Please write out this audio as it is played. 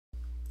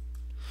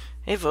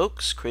Hey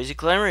folks, Crazy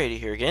Climber 80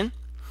 here again,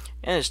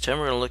 and this time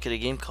we're going to look at a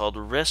game called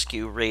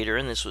Rescue Raider,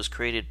 and this was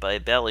created by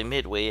Bally,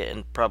 Midway,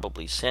 and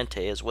probably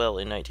Sente as well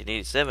in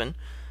 1987,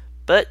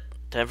 but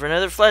time for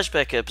another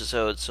Flashback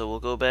episode, so we'll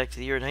go back to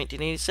the year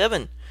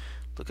 1987,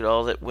 look at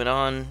all that went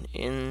on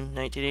in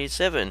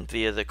 1987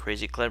 via the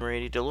Crazy Climber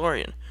 80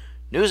 DeLorean.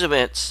 News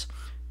events: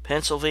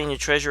 Pennsylvania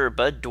Treasurer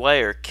Bud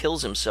Dwyer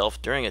kills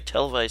himself during a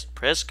televised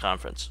press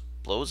conference,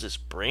 blows his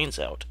brains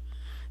out,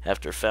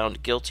 after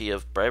found guilty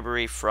of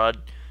bribery,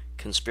 fraud,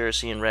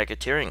 conspiracy, and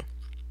racketeering.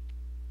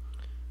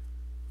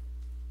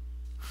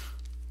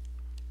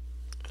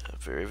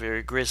 Very,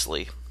 very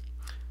grisly.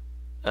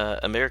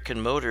 American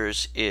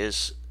Motors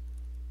is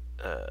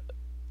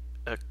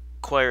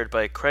acquired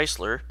by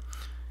Chrysler.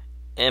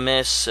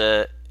 MS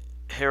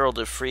Herald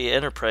of Free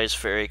Enterprise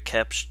ferry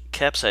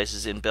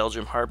capsizes in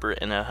Belgium harbor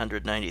and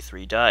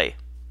 193 die.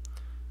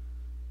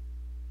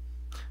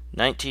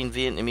 19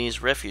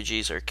 Vietnamese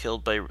refugees are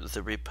killed by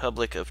the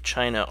Republic of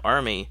China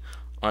Army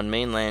on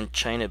mainland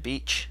China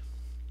Beach.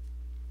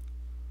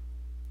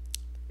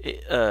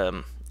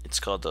 It's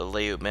called the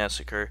Laos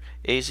Massacre.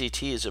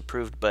 AZT is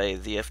approved by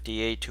the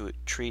FDA to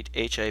treat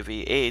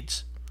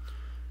HIV/AIDS.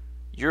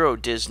 Euro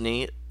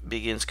Disney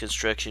begins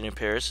construction in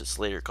Paris. It's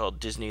later called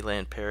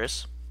Disneyland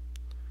Paris.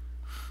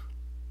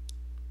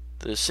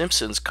 The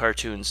Simpsons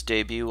cartoons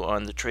debut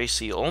on the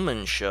Tracy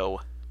Ullman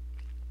Show.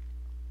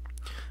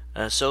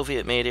 A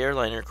Soviet-made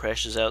airliner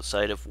crashes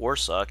outside of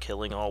Warsaw,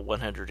 killing all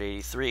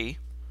 183.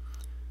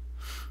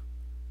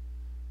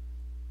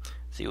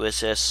 The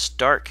USS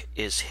Stark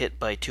is hit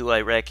by 2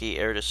 Iraqi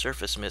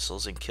air-to-surface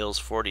missiles and kills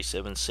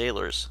 47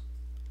 sailors.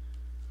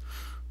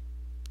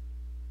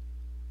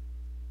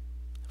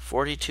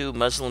 42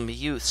 Muslim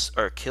youths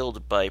are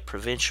killed by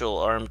provincial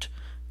armed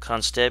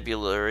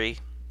constabulary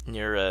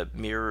near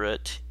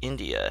Meerut,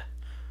 India.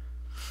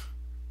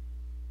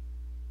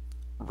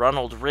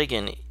 Ronald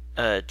Reagan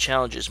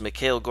challenges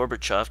Mikhail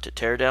Gorbachev to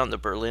tear down the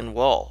Berlin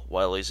Wall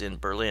while he's in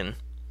Berlin.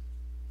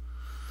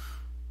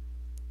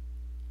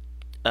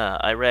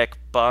 Iraq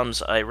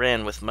bombs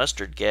Iran with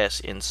mustard gas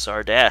in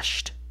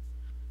Sardasht.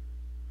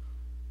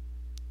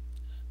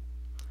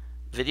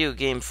 Video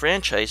game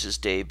franchises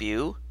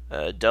debut: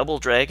 Double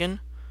Dragon,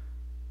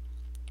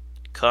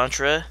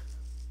 Contra,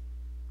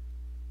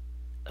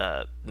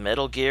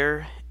 Metal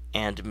Gear,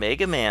 and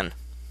Mega Man.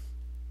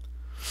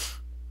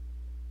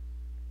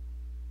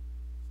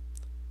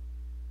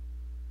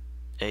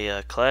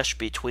 A clash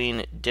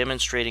between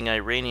demonstrating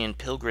Iranian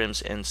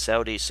pilgrims and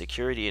Saudi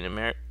security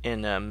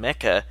in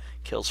Mecca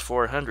kills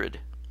 400.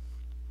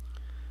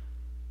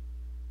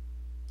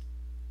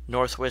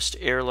 Northwest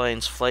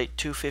Airlines Flight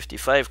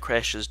 255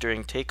 crashes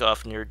during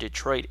takeoff near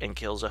Detroit and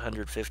kills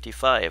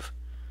 155.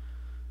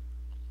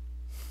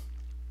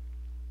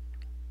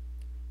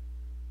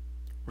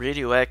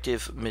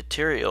 Radioactive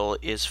material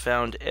is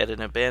found at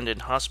an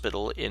abandoned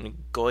hospital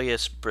in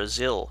Goiás,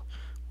 Brazil,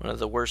 one of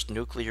the worst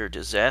nuclear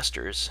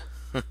disasters.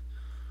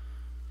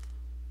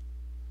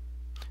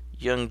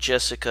 Young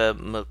Jessica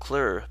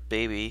McClure,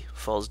 baby,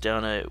 falls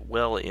down a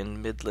well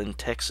in Midland,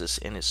 Texas,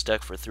 and is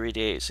stuck for 3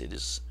 days. It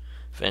is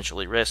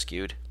eventually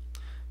rescued.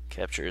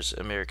 Captures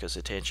America's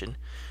attention.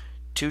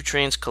 2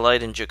 trains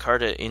collide in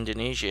Jakarta,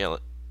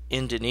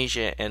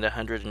 Indonesia, and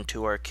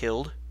 102 are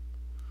killed.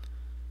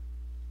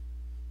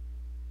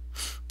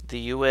 The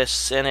U.S.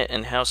 Senate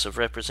and House of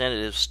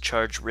Representatives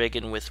charge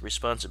Reagan with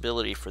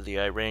responsibility for the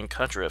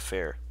Iran-Contra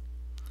affair.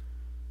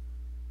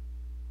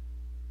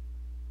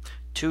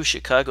 2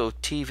 Chicago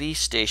TV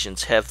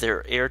stations have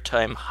their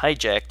airtime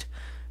hijacked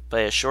by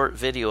a short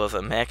video of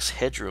a Max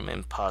Headroom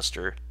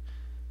imposter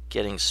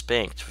getting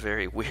spanked.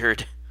 Very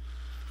weird.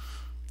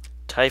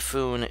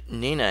 Typhoon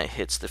Nina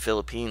hits the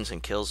Philippines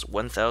and kills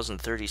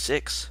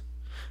 1,036.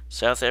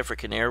 South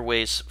African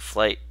Airways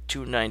Flight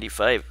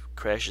 295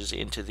 crashes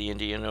into the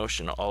Indian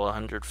Ocean. All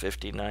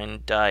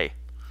 159 die.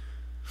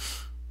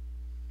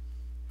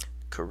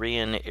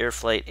 Korean Air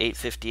Flight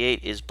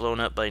 858 is blown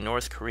up by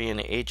North Korean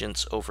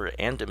agents over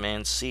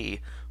Andaman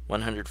Sea.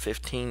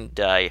 115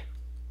 die.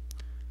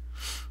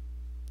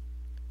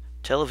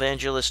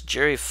 Televangelist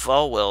Jerry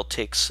Falwell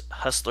takes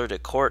Hustler to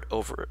court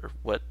over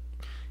what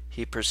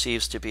he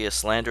perceives to be a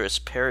slanderous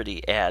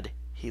parody ad.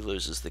 He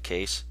loses the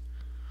case.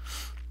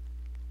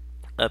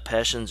 A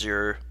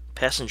passenger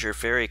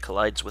ferry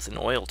collides with an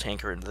oil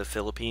tanker in the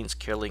Philippines,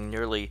 killing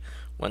nearly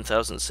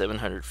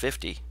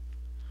 1,750.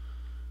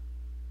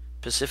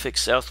 Pacific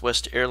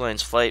Southwest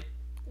Airlines Flight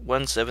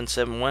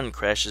 1771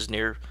 crashes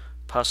near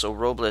Paso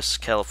Robles,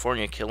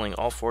 California, killing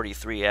all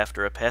 43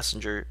 after a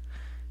passenger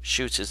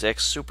shoots his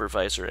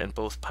ex-supervisor and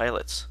both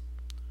pilots.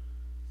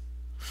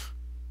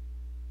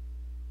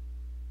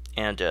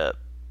 And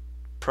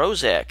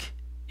Prozac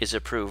is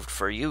approved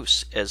for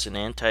use as an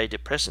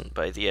antidepressant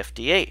by the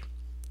FDA.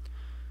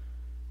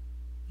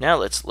 Now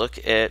let's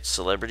look at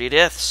celebrity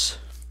deaths.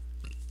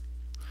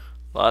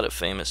 A lot of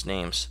famous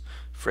names.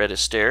 Fred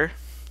Astaire,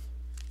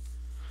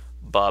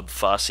 Bob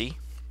Fosse,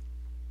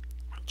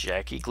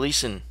 Jackie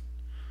Gleason,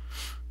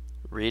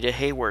 Rita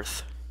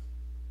Hayworth,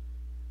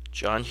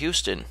 John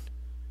Huston,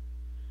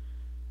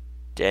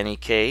 Danny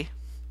Kaye,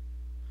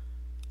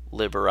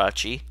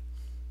 Liberace,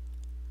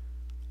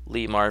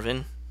 Lee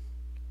Marvin,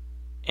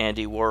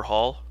 Andy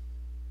Warhol,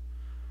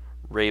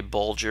 Ray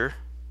Bolger,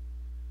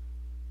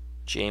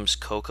 James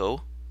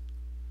Coco,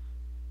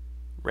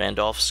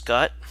 Randolph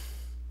Scott,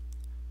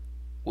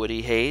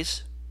 Woody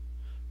Hayes,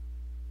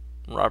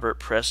 Robert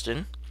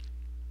Preston,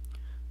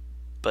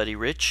 Buddy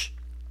Rich,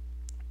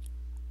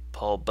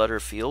 Paul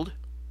Butterfield,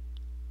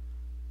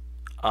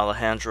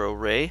 Alejandro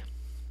Rey,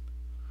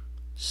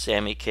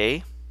 Sammy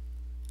Kaye,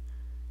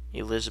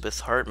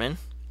 Elizabeth Hartman,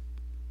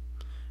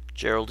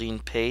 Geraldine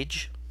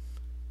Page,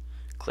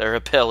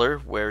 Clara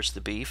Peller, Where's the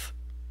Beef,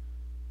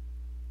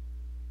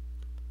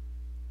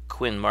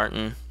 Quinn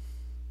Martin,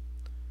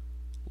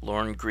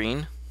 Lorne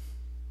Green,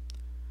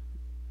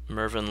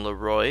 Mervyn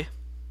LeRoy,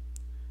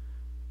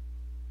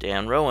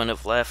 Dan Rowan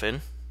of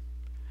Laugh-In,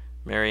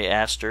 Mary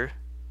Astor,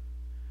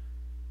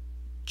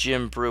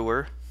 Jim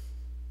Brewer,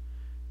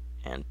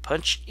 and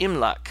Punch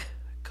Imlach,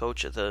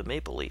 coach of the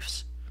Maple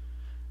Leafs.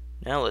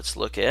 Now let's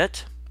look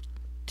at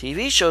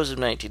TV shows of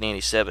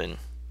 1987.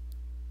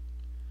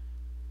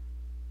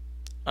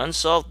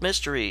 Unsolved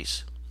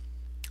Mysteries,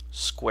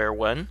 Square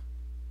One,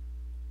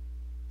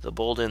 The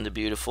Bold and the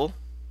Beautiful,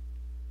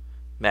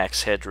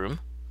 Max Headroom,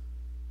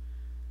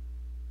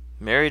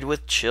 Married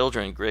with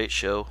Children, great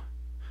show,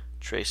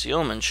 Tracy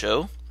Ullman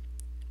Show,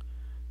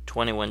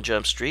 21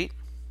 Jump Street,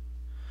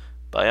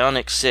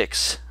 Bionic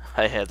 6,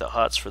 I had the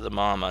hots for the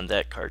mom on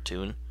that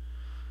cartoon,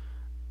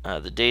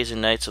 The Days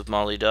and Nights of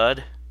Molly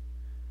Dodd,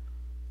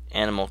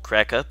 Animal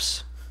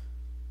Crack-Ups,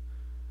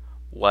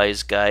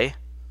 Wise Guy,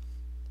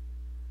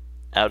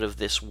 Out of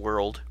This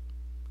World,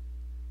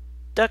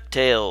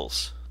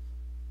 DuckTales,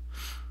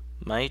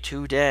 My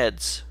Two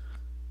Dads,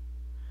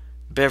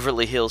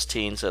 Beverly Hills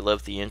Teens, I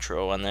love the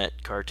intro on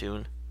that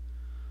cartoon,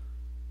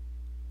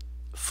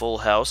 Full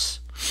House,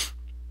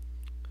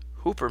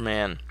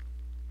 Hooperman,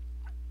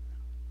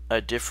 A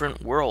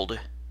Different World,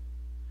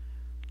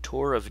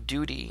 Tour of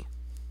Duty,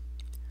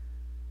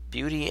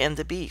 Beauty and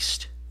the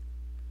Beast,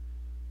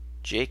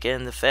 Jake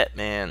and the Fat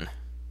Man,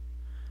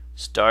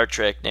 Star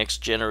Trek Next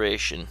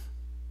Generation,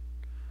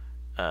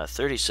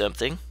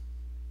 30-something,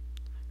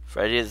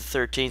 Friday the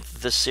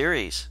 13th, the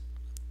series,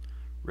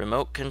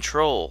 Remote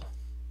Control,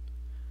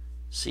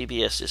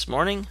 CBS This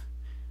Morning,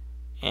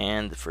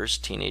 and the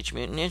first Teenage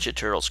Mutant Ninja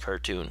Turtles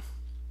cartoon.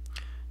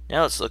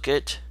 Now let's look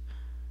at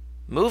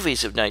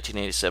movies of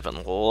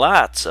 1987.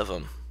 Lots of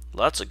them.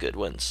 Lots of good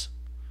ones.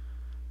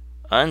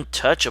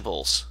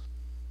 Untouchables,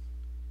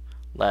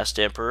 Last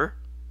Emperor,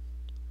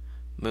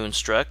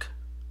 Moonstruck,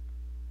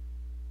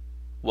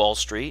 Wall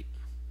Street,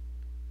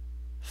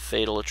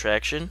 Fatal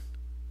Attraction,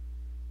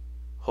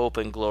 Hope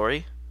and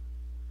Glory,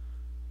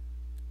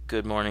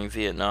 Good Morning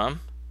Vietnam,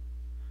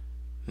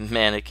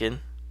 Mannequin,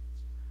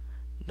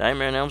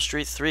 Nightmare on Elm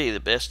Street 3, the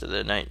best of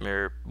the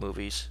Nightmare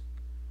movies,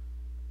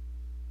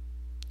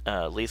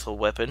 Lethal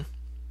Weapon,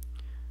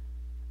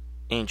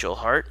 Angel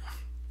Heart,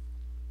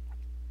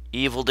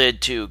 Evil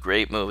Dead 2,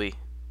 great movie,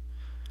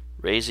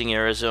 Raising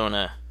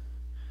Arizona,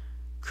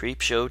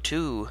 Creepshow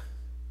 2,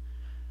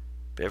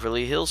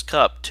 Beverly Hills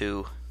Cop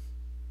 2,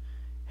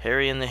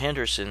 Harry and the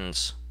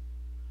Hendersons,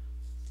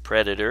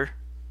 Predator,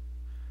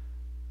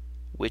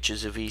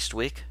 Witches of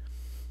Eastwick,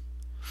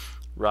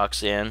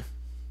 Roxanne,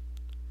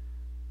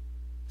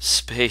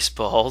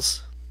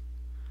 Spaceballs,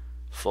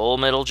 Full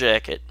Metal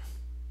Jacket,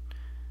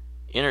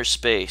 Inner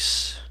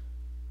Space,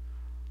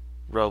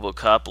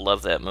 RoboCop,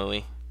 love that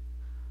movie,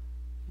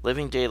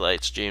 Living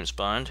Daylights, James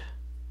Bond,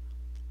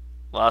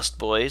 Lost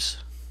Boys,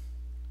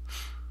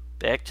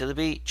 Back to the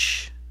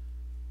Beach,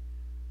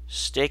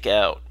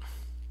 Stakeout,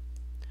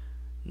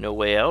 No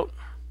Way Out,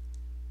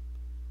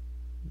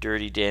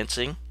 Dirty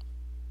Dancing,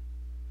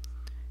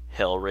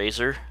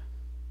 Hellraiser,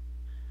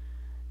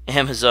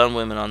 Amazon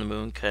Women on the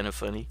Moon, kind of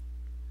funny,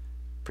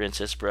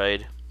 Princess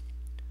Bride,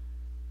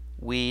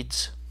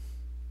 Weeds,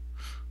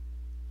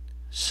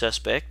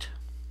 Suspect,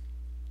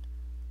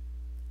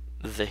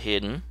 The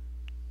Hidden,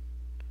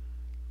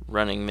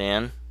 Running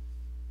Man,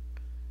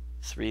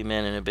 3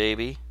 Men and a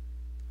Baby,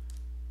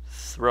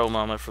 Throw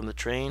Mama from the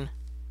Train,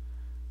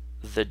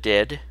 The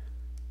Dead,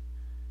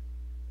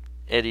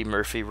 Eddie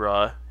Murphy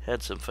Raw,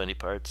 had some funny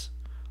parts,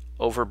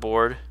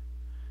 Overboard,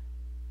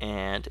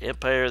 and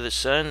Empire of the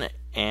Sun,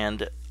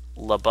 and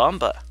La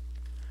Bamba.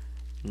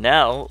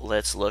 Now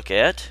let's look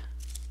at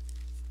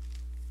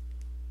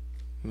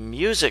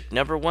music,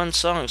 number one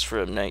songs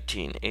from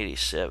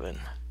 1987.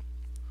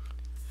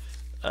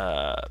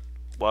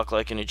 Walk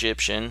Like an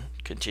Egyptian,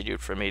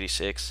 continued from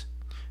 86.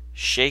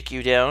 Shake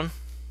You Down,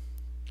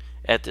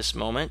 At This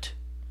Moment.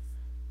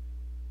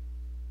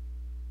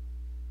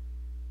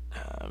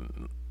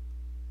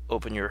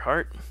 Open Your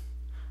Heart,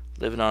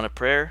 Living on a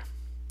Prayer.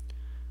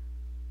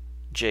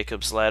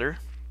 Jacob's Ladder,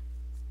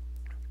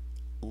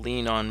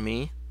 Lean on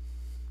Me.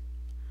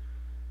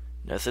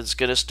 Nothing's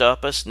gonna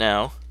stop us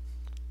now.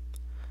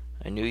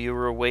 I knew you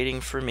were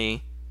waiting for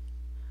me.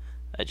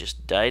 I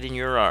just died in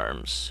your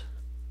arms.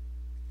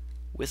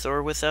 With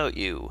or without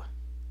you.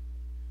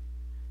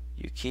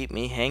 You keep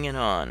me hanging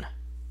on.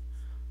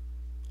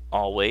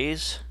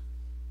 Always.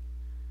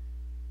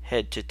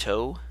 Head to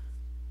toe.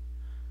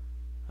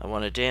 I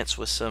want to dance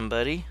with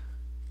somebody.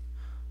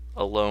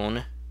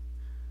 Alone.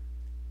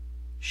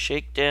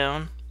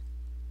 Shakedown.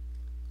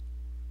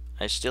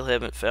 I still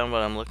haven't found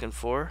what I'm looking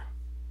for.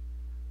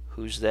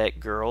 Who's that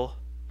girl?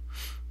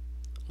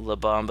 La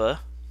Bamba.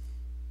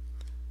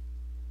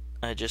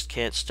 I just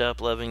can't stop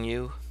loving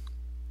you.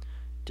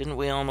 Didn't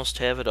we almost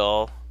have it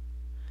all?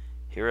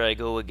 Here I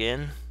go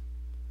again.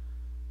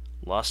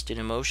 Lost in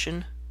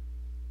emotion.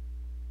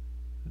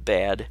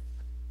 Bad.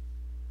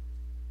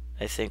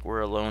 I think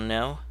we're alone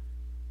now.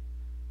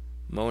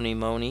 Moni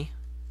Moni.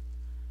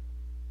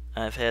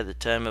 I've had the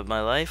time of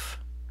my life.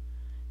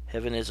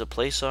 Heaven is a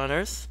place on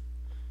earth.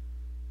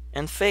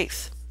 And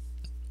Faith.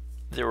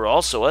 There were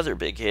also other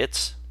big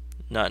hits.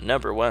 Not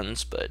number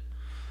ones, but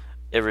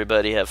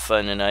Everybody Have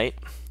Fun Tonight.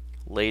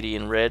 Lady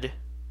in Red.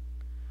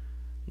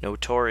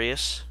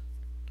 Notorious.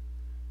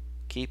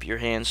 Keep Your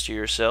Hands to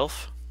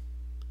Yourself.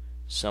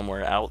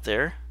 Somewhere Out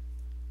There.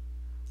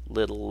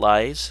 Little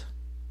Lies.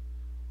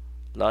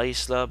 La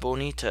Isla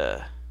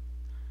Bonita.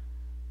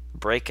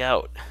 Break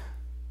Out.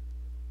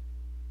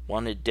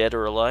 Wanted Dead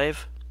or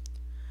Alive.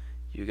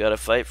 You Gotta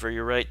Fight for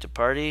Your Right to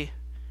Party.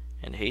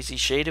 And Hazy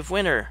Shade of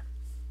Winter.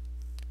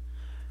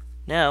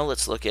 Now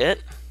let's look at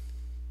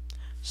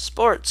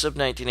sports of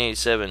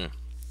 1987.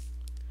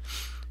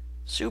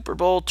 Super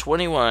Bowl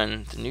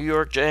 21. The New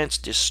York Giants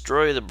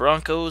destroy the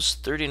Broncos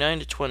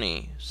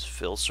 39-20.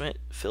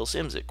 Phil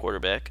Simms at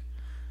quarterback.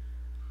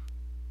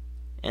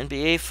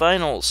 NBA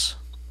Finals.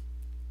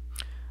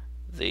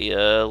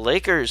 The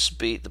Lakers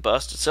beat the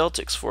Boston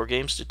Celtics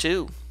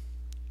 4-2.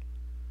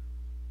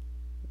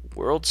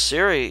 World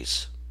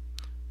Series.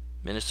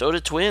 Minnesota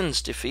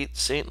Twins defeat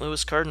St.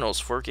 Louis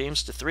Cardinals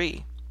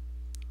 4-3.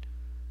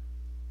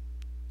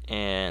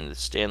 And the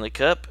Stanley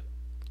Cup.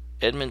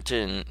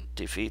 Edmonton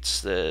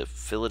defeats the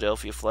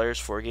Philadelphia Flyers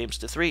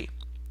 4-3.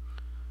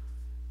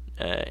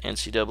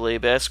 NCAA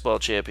Basketball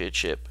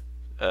Championship.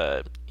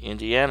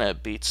 Indiana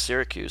beats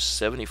Syracuse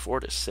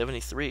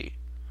 74-73.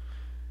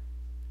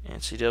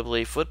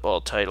 NCAA Football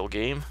Title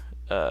Game.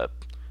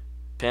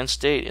 Penn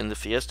State in the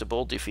Fiesta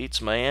Bowl defeats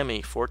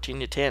Miami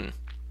 14-10.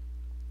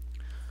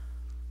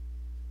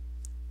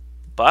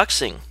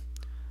 Boxing.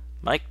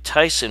 Mike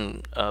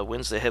Tyson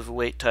wins the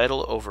heavyweight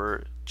title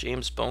over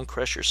James Bone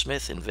Crusher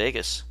Smith in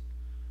Vegas.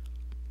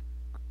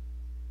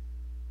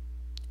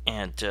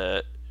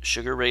 And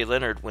Sugar Ray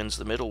Leonard wins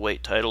the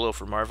middleweight title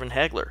over Marvin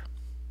Hagler.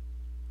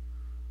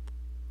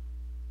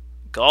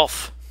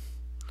 Golf.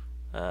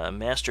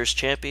 Masters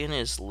champion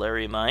is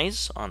Larry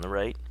Mize on the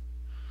right.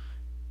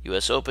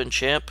 U.S. Open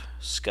champ,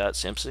 Scott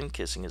Simpson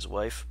kissing his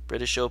wife.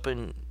 British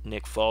Open,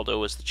 Nick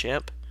Faldo is the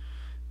champ.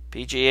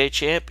 PGA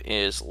champ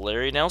is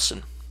Larry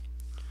Nelson.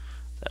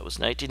 That was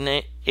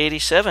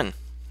 1987.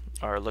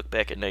 Our look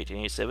back at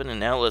 1987. And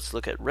now let's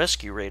look at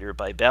Rescue Raider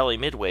by Bally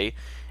Midway.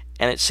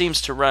 And it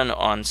seems to run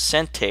on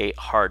Sente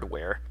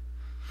hardware.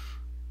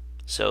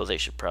 So they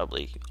should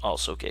probably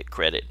also get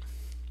credit.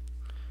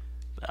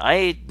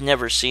 I'd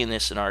never seen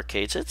this in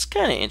arcades. It's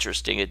kind of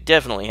interesting. It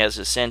definitely has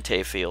a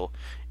Sente feel.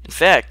 In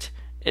fact,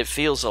 it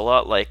feels a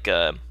lot like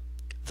the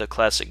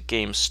classic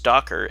game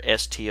Stalker,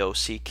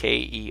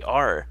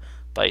 Stocker,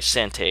 by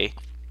Sente.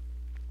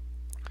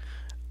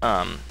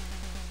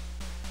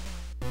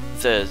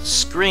 The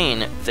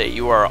screen that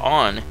you are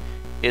on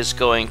is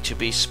going to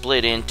be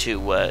split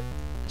into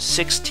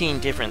 16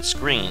 different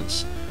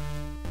screens,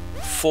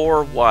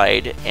 4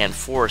 wide and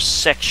 4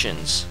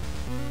 sections.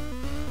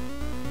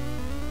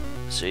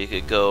 So you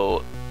could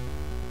go,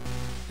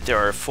 there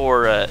are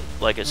 4,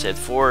 like I said,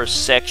 4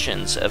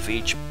 sections of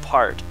each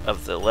part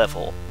of the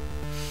level.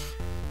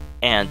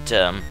 And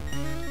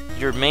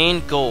your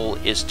main goal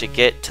is to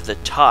get to the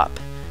top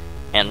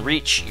and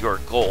reach your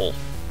goal.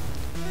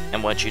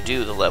 And once you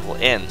do, the level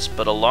ends.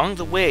 But along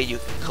the way, you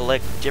can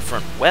collect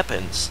different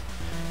weapons.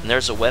 And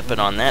there's a weapon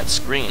on that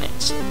screen.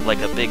 It's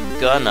like a big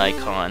gun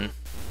icon.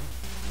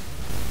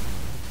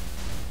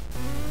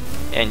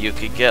 And you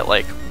could get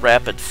like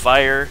rapid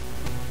fire.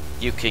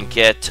 You can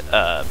get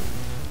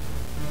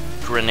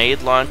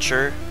grenade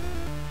launcher.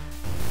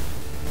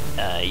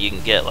 You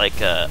can get like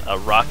a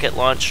rocket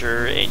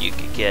launcher, and you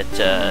could get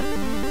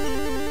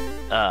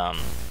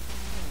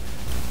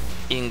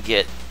you can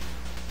get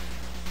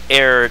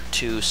air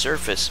to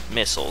surface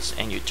missiles,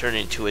 and you turn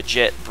into a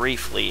jet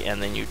briefly,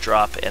 and then you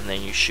drop, and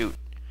then you shoot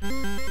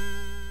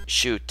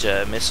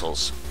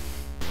missiles.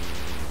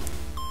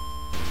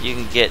 You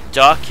can get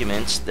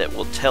documents that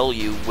will tell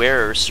you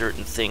where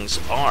certain things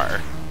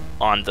are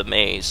on the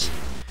maze,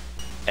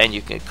 and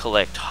you can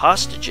collect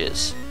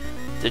hostages.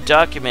 The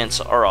documents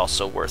are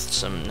also worth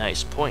some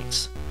nice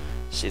points.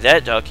 See,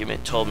 that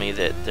document told me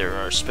that there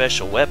are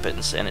special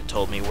weapons, and it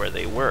told me where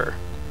they were.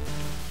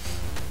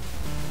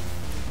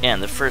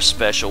 And the first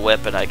special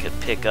weapon I could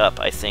pick up,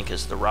 I think,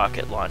 is the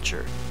rocket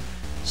launcher.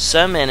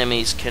 Some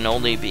enemies can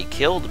only be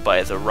killed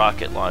by the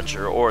rocket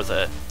launcher or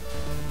the,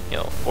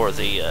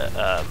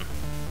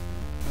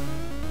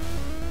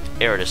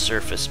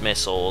 air-to-surface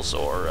missiles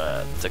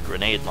or the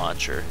grenade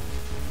launcher.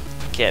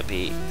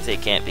 they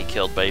can't be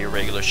killed by your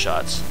regular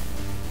shots.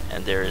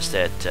 And there is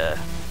that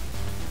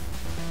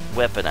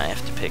weapon I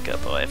have to pick up.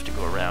 Oh, I have to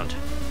go around.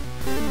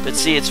 But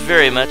see, it's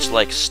very much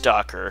like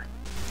Stalker.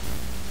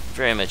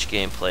 Very much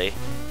gameplay.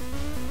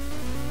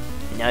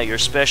 Now your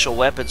special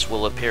weapons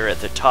will appear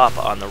at the top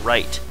on the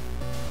right.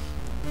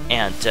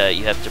 And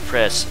you have to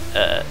press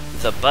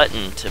the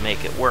button to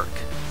make it work.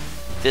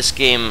 This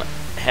game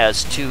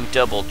has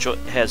double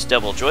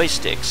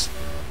joysticks.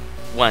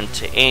 One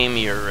to aim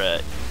your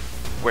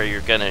where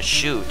you're gonna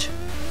shoot,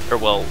 or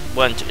well,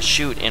 one to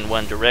shoot in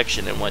one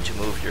direction and one to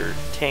move your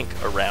tank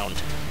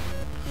around.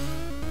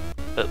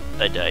 Oh,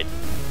 I died.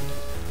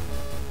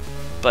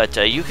 But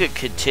you could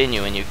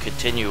continue, and you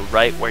continue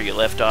right where you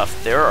left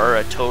off. There are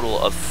a total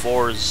of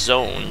 4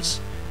 zones,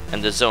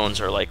 and the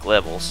zones are like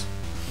levels.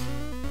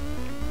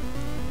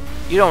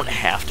 You don't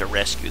have to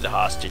rescue the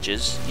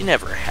hostages. You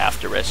never have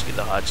to rescue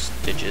the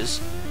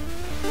hostages.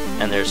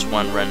 And there's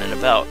one running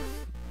about,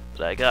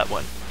 but I got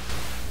one.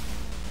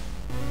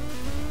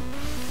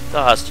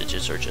 The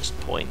hostages are just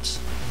points.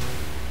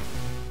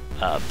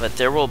 But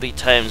there will be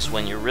times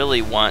when you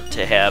really want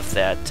to have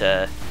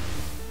that,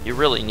 you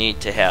really need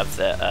to have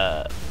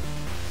the,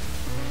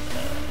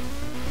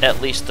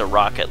 at least the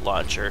rocket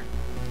launcher.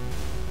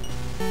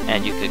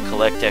 And you could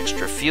collect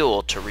extra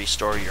fuel to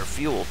restore your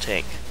fuel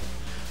tank.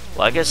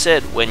 Like I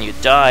said, when you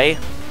die,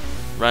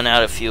 run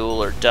out of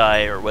fuel or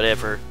die or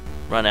whatever,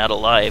 run out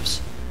of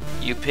lives,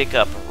 you pick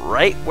up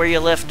right where you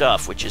left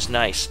off, which is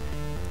nice.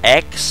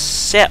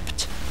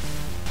 Except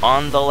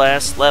on the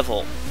last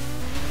level.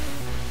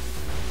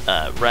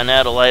 Run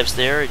out of lives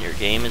there and your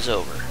game is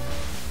over.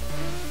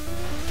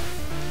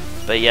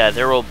 But yeah,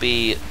 there will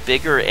be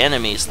bigger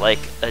enemies like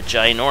a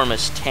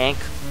ginormous tank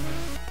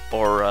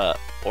or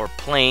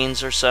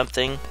planes or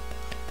something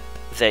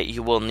that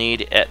you will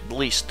need at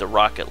least the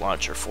rocket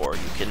launcher for.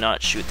 You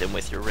cannot shoot them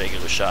with your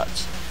regular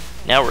shots.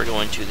 Now we're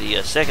going to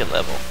the second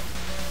level.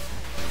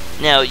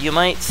 Now you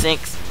might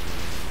think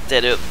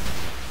that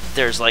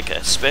there's like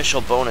a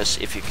special bonus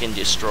if you can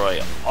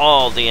destroy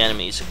all the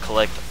enemies and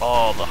collect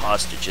all the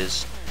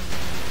hostages.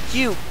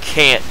 You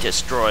can't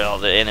destroy all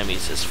the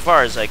enemies as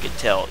far as I could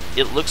tell.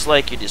 It looks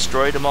like you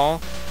destroyed them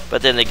all,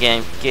 but then the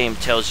game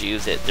tells you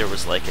that there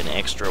was like an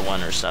extra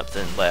one or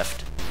something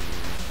left.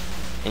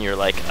 And you're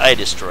like, I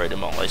destroyed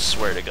them all, I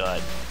swear to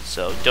God.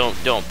 So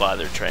don't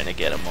bother trying to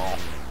get them all.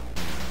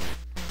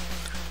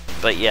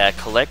 But yeah,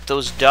 collect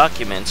those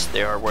documents.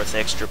 They are worth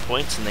extra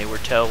points, and they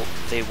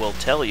will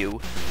tell you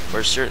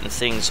where certain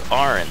things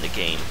are in the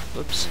game.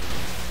 Oops.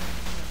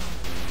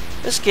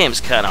 This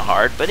game's kind of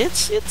hard, but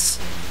it's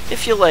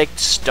if you liked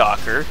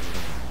Stalker,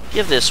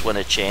 give this one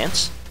a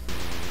chance.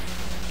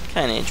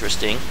 Kind of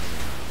interesting.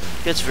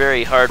 It gets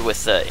very hard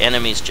with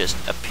enemies just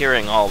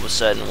appearing all of a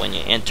sudden when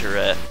you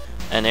enter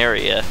an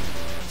area.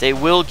 They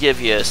will give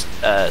you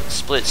a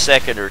split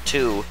second or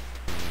two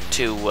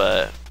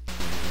to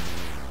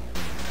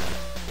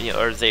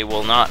or they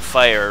will not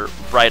fire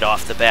right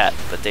off the bat,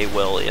 but they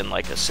will in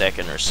like a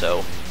second or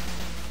so.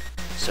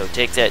 So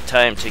take that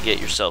time to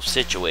get yourself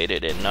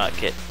situated and not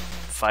get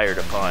fired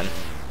upon.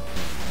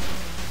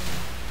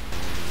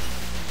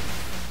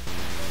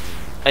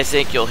 I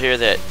think you'll hear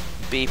that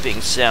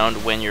beeping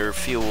sound when your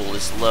fuel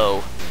is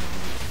low.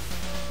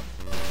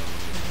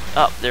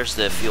 Oh, there's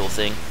the fuel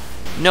thing.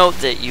 Note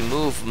that you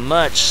move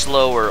much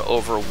slower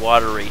over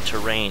watery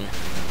terrain.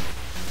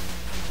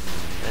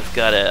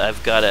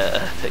 I've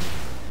gotta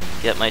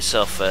get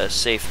myself a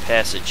safe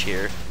passage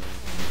here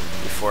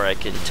before I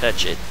can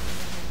touch it.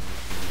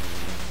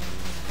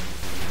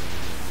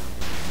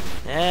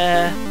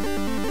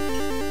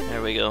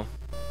 There we go.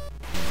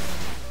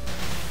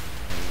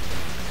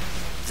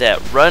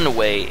 That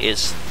runway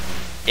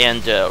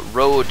and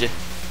road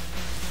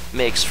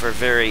makes for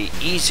very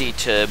easy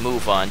to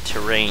move on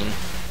terrain.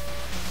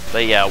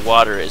 But yeah,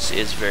 water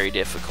is very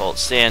difficult.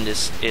 Sand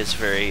is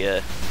very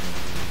it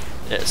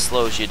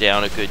slows you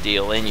down a good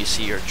deal, and you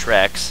see your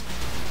tracks,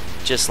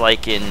 just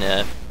like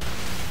in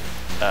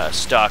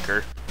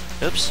Stalker.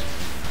 Oops.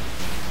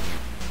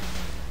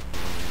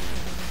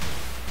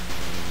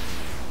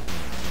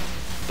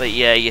 But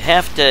yeah, you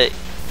have to.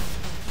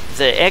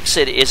 The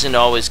exit isn't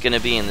always going to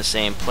be in the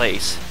same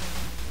place,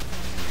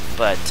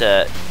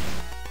 but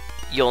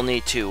you'll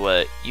need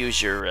to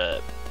use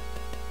your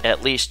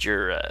at least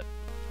your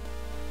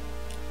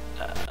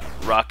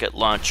rocket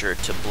launcher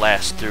to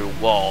blast through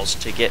walls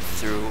to get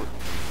through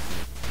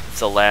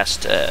the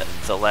last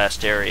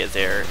area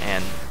there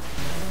and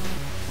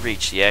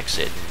reach the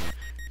exit.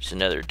 There's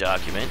another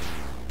document.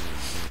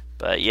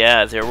 But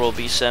yeah, there will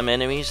be some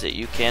enemies that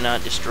you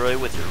cannot destroy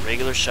with your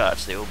regular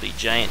shots. They will be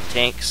giant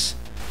tanks.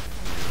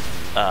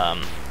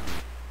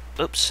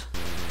 Oops.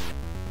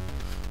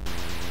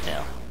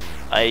 Now,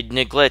 I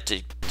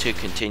neglected to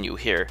continue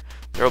here.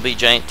 There will be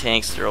giant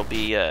tanks. There will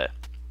be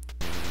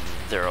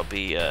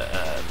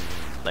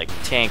like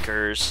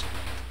tankers,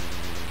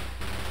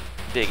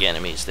 big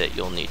enemies that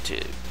you'll need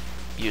to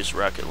use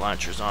rocket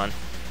launchers on.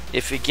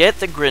 If you get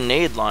the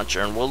grenade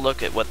launcher, and we'll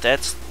look at what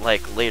that's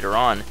like later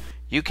on,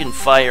 you can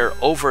fire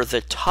over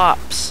the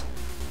tops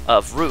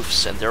of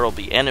roofs, and there will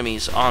be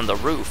enemies on the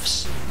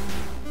roofs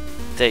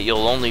that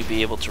you'll only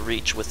be able to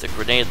reach with the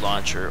grenade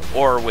launcher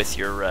or with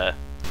your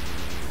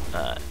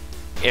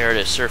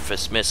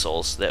air-to-surface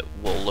missiles that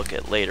we'll look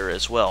at later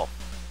as well.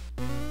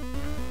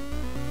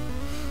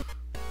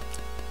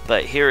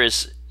 But here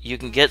is, you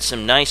can get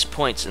some nice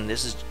points, and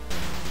this is,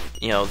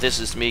 you know, this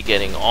is me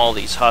getting all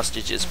these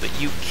hostages, but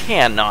you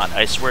cannot,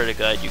 I swear to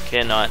God, you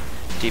cannot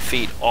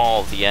defeat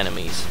all the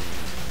enemies.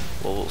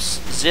 We'll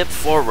zip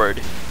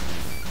forward,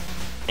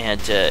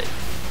 and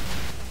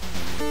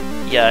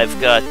yeah,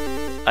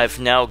 I've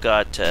now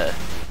got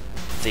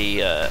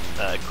the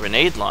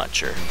grenade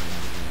launcher.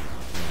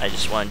 I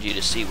just wanted you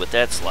to see what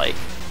that's like.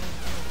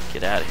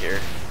 Get out of here.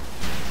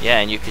 Yeah,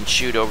 and you can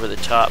shoot over the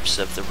tops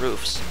of the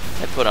roofs.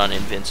 I put on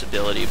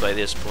invincibility by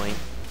this point,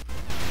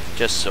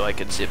 just so I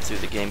could zip through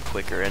the game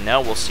quicker. And now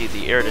we'll see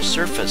the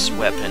air-to-surface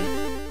weapon.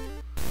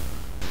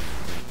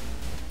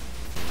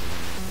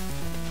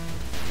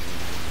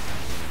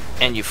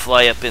 And you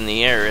fly up in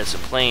the air as a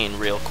plane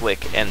real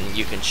quick, and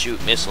you can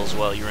shoot missiles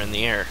while you're in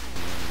the air.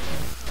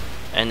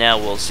 And now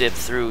we'll zip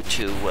through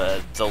to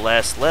the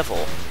last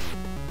level.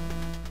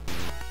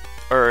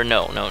 Or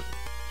no,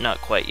 not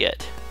quite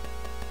yet.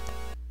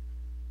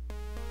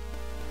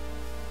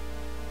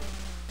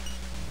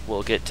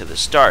 We'll get to the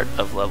start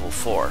of level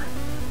 4.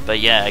 But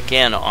yeah,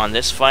 again, on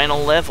this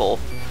final level,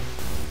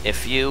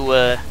 if you,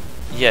 yeah,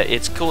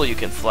 it's cool you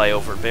can fly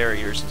over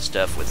barriers and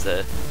stuff with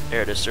the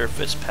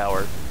air-to-surface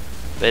power.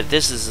 But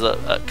this is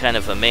a kind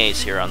of a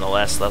maze here on the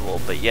last level.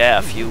 But yeah,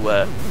 if you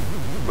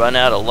run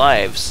out of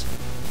lives,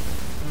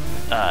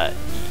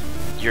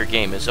 your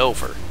game is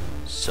over.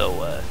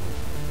 So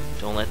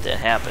don't let that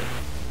happen.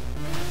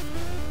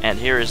 And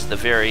here is the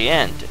very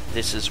end.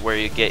 This is where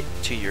you get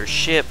to your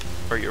ship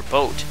or your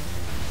boat,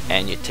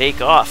 and you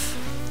take off,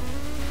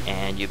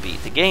 and you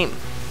beat the game.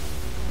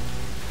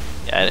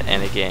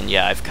 And again,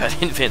 yeah, I've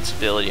got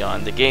invincibility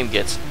on. The game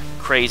gets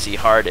crazy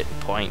hard at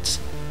points.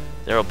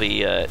 There'll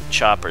be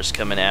choppers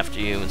coming after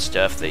you and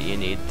stuff that you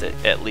need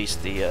at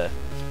least the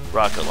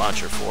rocket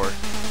launcher for.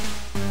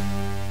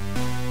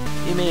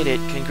 You made it.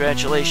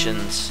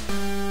 Congratulations.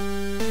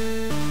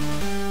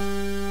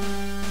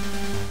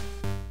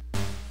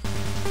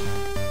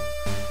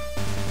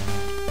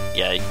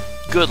 Yeah,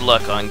 good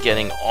luck on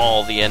getting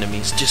all the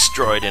enemies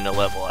destroyed in a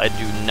level. I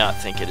do not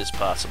think it is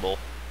possible.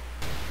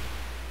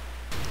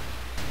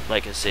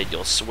 Like I said,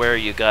 you'll swear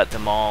you got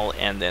them all,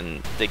 and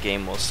then the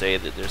game will say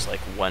that there's like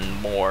one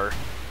more.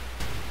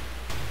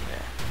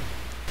 Yeah.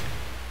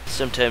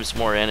 Sometimes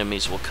more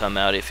enemies will come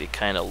out if you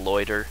kind of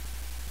loiter.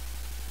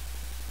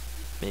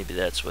 Maybe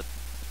that's what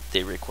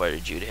they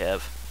required you to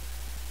have.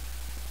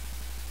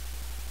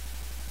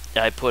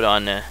 I put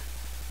on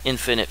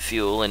infinite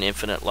fuel and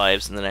infinite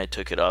lives, and then I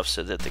took it off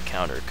so that the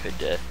counter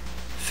could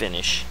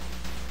finish.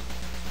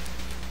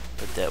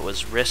 But that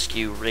was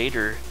Rescue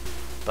Raider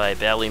by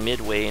Bally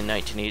Midway in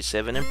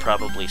 1987, and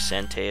probably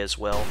Sente as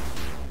well.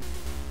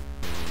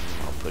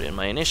 I'll put in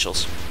my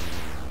initials.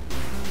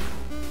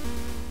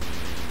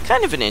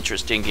 Kind of an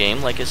interesting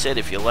game. Like I said,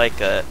 if you like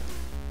a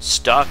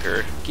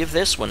Stalker, give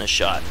this one a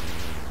shot.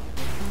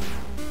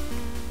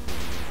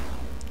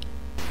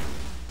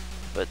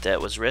 But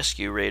that was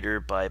Rescue Raider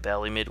by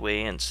Bally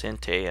Midway and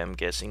Sente, I'm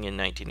guessing, in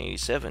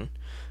 1987.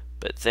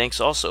 But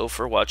thanks also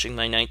for watching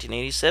my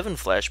 1987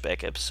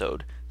 Flashback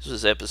episode. This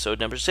was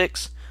episode number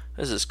 6.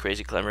 This is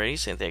Crazy Clemmer80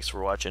 saying thanks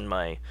for watching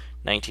my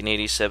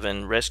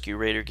 1987 Rescue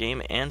Raider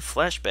game and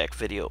Flashback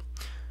video.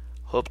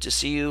 Hope to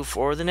see you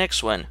for the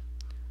next one.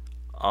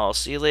 I'll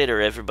see you later,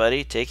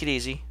 everybody. Take it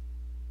easy.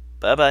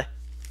 Bye-bye.